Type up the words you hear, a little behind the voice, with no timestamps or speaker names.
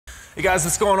Hey guys,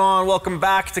 what's going on? Welcome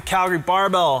back to Calgary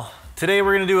Barbell. Today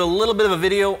we're going to do a little bit of a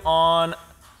video on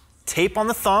tape on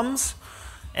the thumbs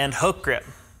and hook grip.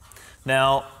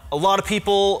 Now, a lot of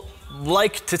people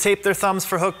like to tape their thumbs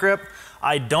for hook grip.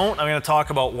 I don't. I'm going to talk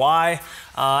about why.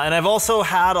 And I've also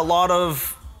had a lot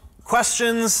of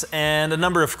questions and a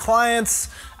number of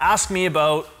clients ask me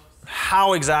about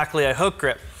how exactly I hook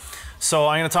grip. So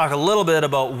I'm going to talk a little bit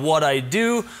about what I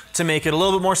do to make it a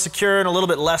little bit more secure and a little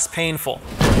bit less painful.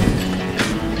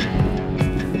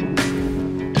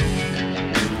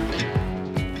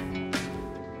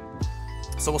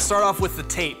 So we'll start off with the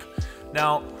tape.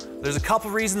 Now, there's a couple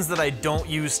reasons that I don't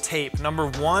use tape. Number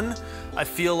one, I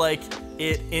feel like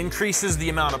it increases the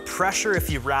amount of pressure if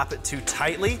you wrap it too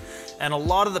tightly, and a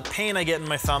lot of the pain I get in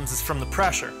my thumbs is from the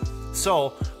pressure.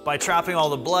 So by trapping all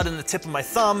the blood in the tip of my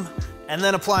thumb and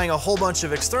then applying a whole bunch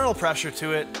of external pressure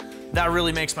to it, that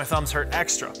really makes my thumbs hurt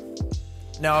extra.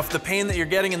 Now, if the pain that you're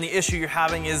getting and the issue you're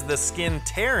having is the skin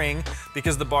tearing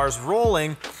because the bar's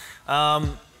rolling,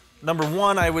 number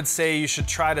one, I would say you should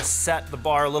try to set the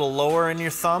bar a little lower in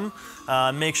your thumb.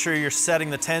 Make sure you're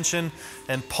setting the tension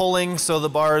and pulling so the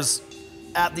bar's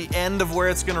at the end of where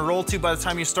it's gonna roll to by the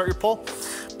time you start your pull.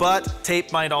 But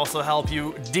tape might also help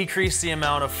you decrease the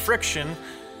amount of friction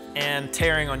and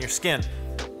tearing on your skin.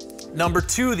 Number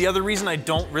two, the other reason I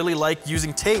don't really like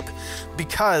using tape,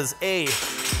 because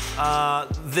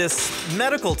this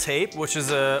medical tape, which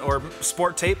is or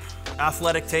sport tape,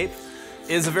 athletic tape,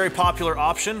 is a very popular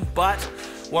option, but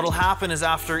what'll happen is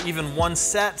after even one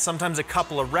set, sometimes a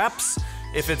couple of reps,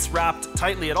 if it's wrapped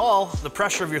tightly at all, the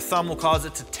pressure of your thumb will cause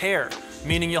it to tear,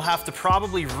 meaning you'll have to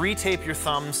probably retape your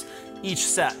thumbs each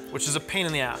set, which is a pain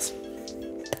in the ass.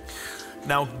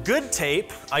 Now, good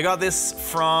tape, I got this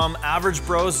from Average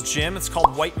Bros Gym. It's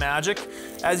called White Magic.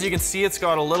 As you can see, it's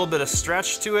got a little bit of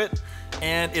stretch to it,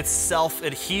 and it's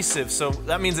self-adhesive, so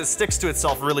that means it sticks to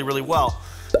itself really, really well.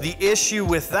 The issue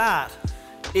with that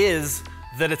is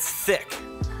that it's thick.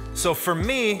 So for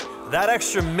me, that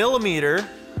extra millimeter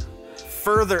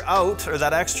further out, or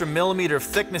that extra millimeter of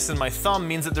thickness in my thumb,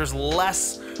 means that there's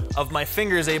less of my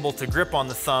fingers able to grip on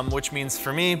the thumb, which means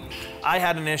for me, I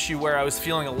had an issue where I was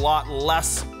feeling a lot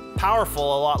less powerful,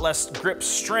 a lot less grip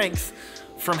strength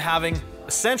from having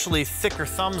essentially thicker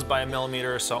thumbs by a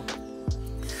millimeter or so.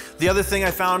 The other thing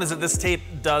I found is that this tape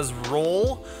does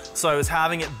roll, so I was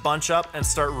having it bunch up and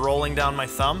start rolling down my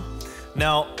thumb.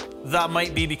 Now, that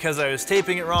might be because I was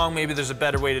taping it wrong, maybe there's a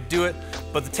better way to do it,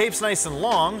 but the tape's nice and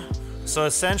long, so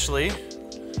essentially,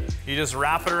 you just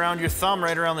wrap it around your thumb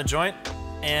right around the joint,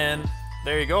 and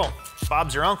there you go,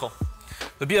 Bob's your uncle.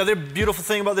 The other beautiful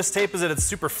thing about this tape is that it's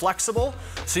super flexible,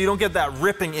 so you don't get that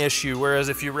ripping issue, whereas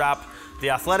if you wrap the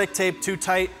athletic tape too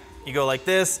tight, you go like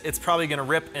this, it's probably gonna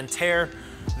rip and tear.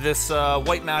 This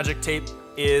White Magic tape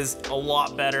is a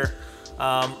lot better.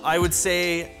 I would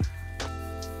say,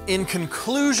 in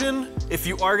conclusion, if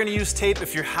you are gonna use tape,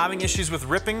 if you're having issues with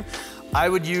ripping, I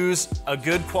would use a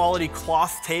good quality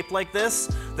cloth tape like this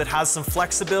that has some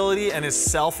flexibility and is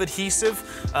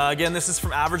self-adhesive. Again, this is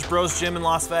from Average Bros Gym in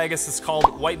Las Vegas. It's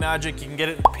called White Magic. You can get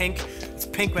it in pink. It's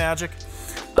Pink Magic.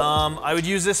 I would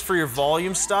use this for your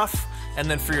volume stuff, and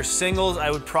then for your singles,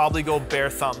 I would probably go bare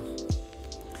thumb.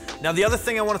 Now, the other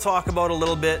thing I want to talk about a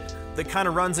little bit that kind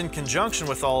of runs in conjunction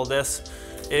with all of this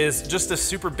is just a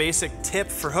super basic tip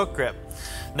for hook grip.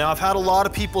 Now, I've had a lot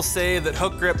of people say that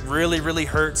hook grip really, really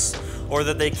hurts, or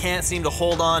that they can't seem to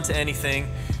hold on to anything.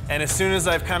 And as soon as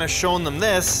I've kind of shown them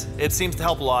this, it seems to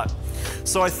help a lot.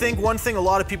 So I think one thing a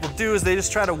lot of people do is they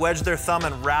just try to wedge their thumb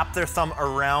and wrap their thumb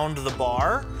around the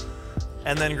bar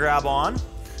and then grab on.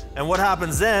 And what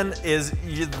happens then is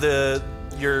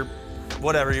your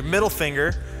middle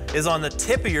finger is on the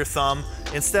tip of your thumb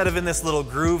instead of in this little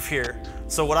groove here.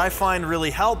 So what I find really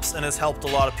helps, and has helped a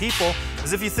lot of people,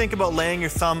 is if you think about laying your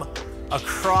thumb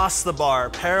across the bar,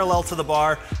 parallel to the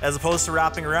bar, as opposed to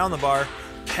wrapping around the bar,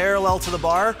 parallel to the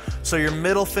bar, so your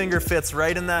middle finger fits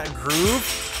right in that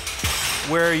groove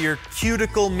where your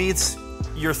cuticle meets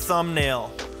your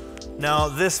thumbnail. Now,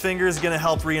 this finger is gonna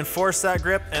help reinforce that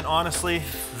grip, and honestly,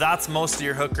 that's most of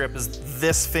your hook grip, is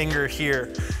this finger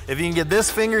here. If you can get this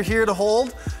finger here to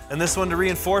hold, and this one to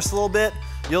reinforce a little bit,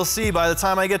 you'll see by the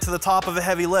time I get to the top of a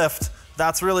heavy lift,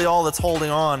 that's really all that's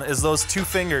holding on, is those two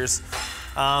fingers.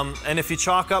 And if you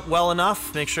chalk up well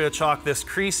enough, make sure to chalk this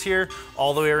crease here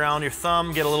all the way around your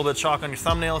thumb, get a little bit of chalk on your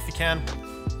thumbnail if you can.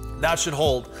 That should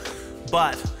hold.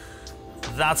 But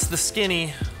that's the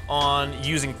skinny on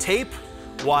using tape,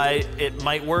 why it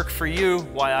might work for you,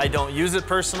 why I don't use it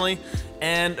personally.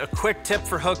 And a quick tip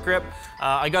for hook grip.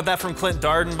 I got that from Clint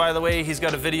Darden, by the way. He's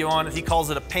got a video on it. He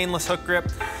calls it a painless hook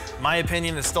grip. My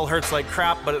opinion, it still hurts like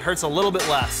crap, but it hurts a little bit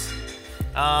less.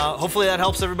 Hopefully that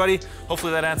helps everybody.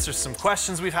 Hopefully that answers some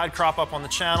questions we've had crop up on the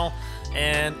channel,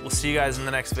 and we'll see you guys in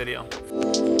the next video.